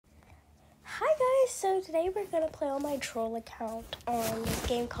so today we're going to play on my troll account on this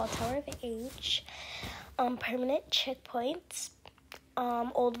game called TOH, permanent checkpoints,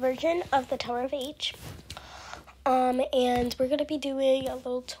 old version of the TOH, and we're going to be doing a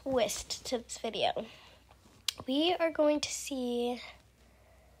little twist to this video. We are going to see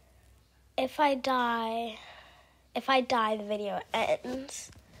if I die, the video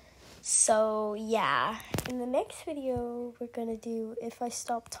ends. So, yeah, in the next video, we're gonna do if I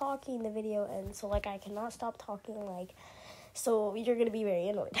stop talking, the video ends. So, I cannot stop talking, so you're gonna be very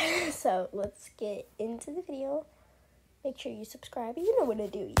annoyed. So, let's get into the video. Make sure you subscribe. You know what to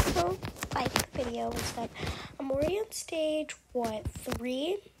do. You know, like the video and stuff. I'm already on stage,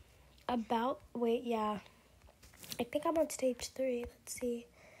 3? I think I'm on stage 3. Let's see.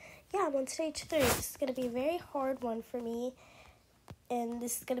 Yeah, I'm on stage 3. This is gonna be a very hard one for me. And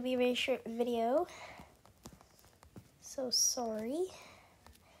this is going to be a very short video. So sorry.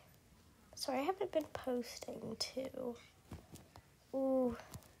 Sorry, I haven't been posting too. Ooh.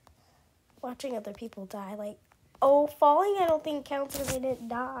 Watching other people die. Falling I don't think counts if they didn't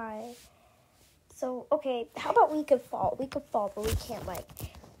die. So, okay, how about we could fall? We could fall, but we can't,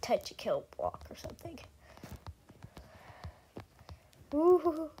 touch a kill block or something.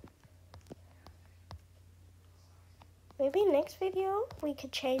 Ooh. Maybe next video we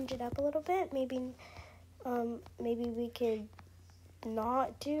could change it up a little bit. Maybe we could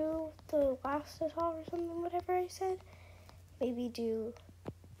not do the last TOH or something, whatever I said. Maybe do,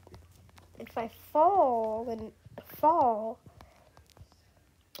 if I fall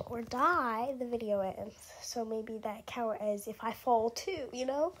or die, the video ends. So maybe that count as if I fall too, you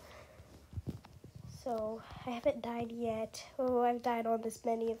know? So I haven't died yet. Oh, I've died on this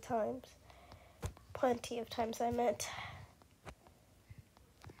many of times. Plenty of times, I meant.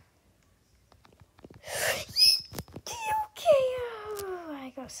 Okay,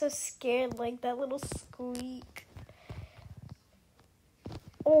 I got so scared, that little squeak.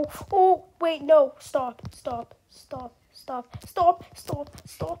 Oh, wait, no, stop. I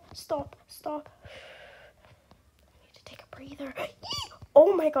need to take a breather.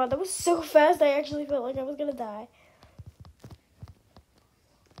 Oh my god, that was so fast, I actually felt like I was gonna die.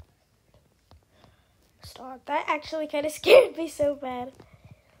 Stop, that actually kind of scared me so bad.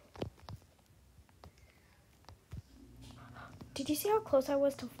 Did you see how close I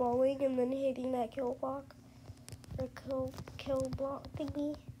was to falling and then hitting that kill block? Or kill block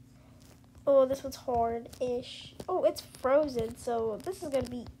thingy? Oh, this one's hard-ish. Oh, it's frozen, so this is gonna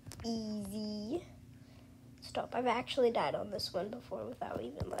be easy. Stop, I've actually died on this one before without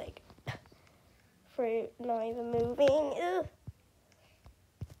even, for not even moving. Ugh.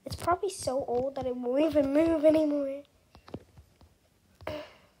 It's probably so old that it won't even move anymore.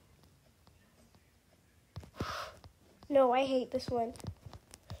 No, I hate this one.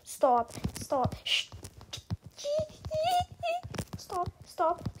 Stop. Shh. Stop.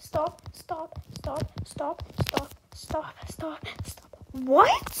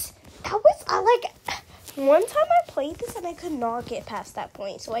 What? That was, one time I played this and I could not get past that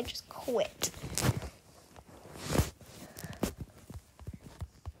point, so I just quit.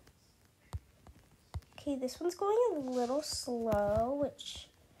 Okay, this one's going a little slow, which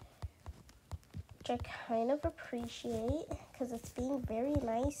I kind of appreciate, because it's being very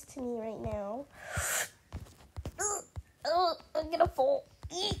nice to me right now. Oh, I'm gonna fall.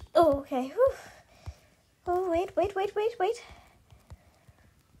 Oh, okay. Whew. Oh, wait.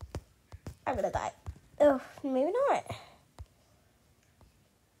 I'm gonna die. Oh, maybe not.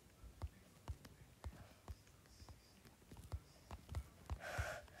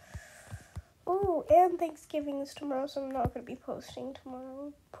 Oh, and Thanksgiving is tomorrow, so I'm not going to be posting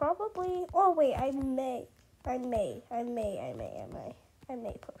tomorrow. Probably. Oh, wait, I may post.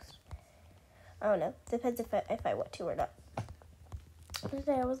 I don't know. Depends if I want to or not.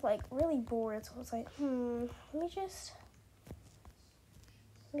 Today I was, really bored, so I was like, let me just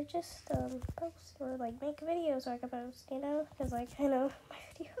post or, make videos so I can post, you know? Because, I know my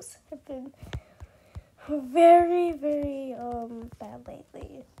videos have been very, very, bad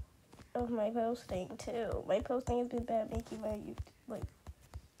lately. Of my posting too. My posting has been bad, making my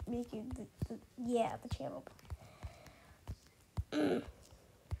the channel.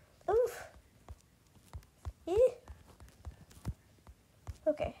 Oof.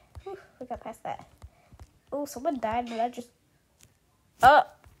 Okay. Oof, we got past that. Oh, someone died, but I just.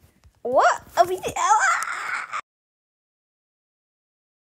 What?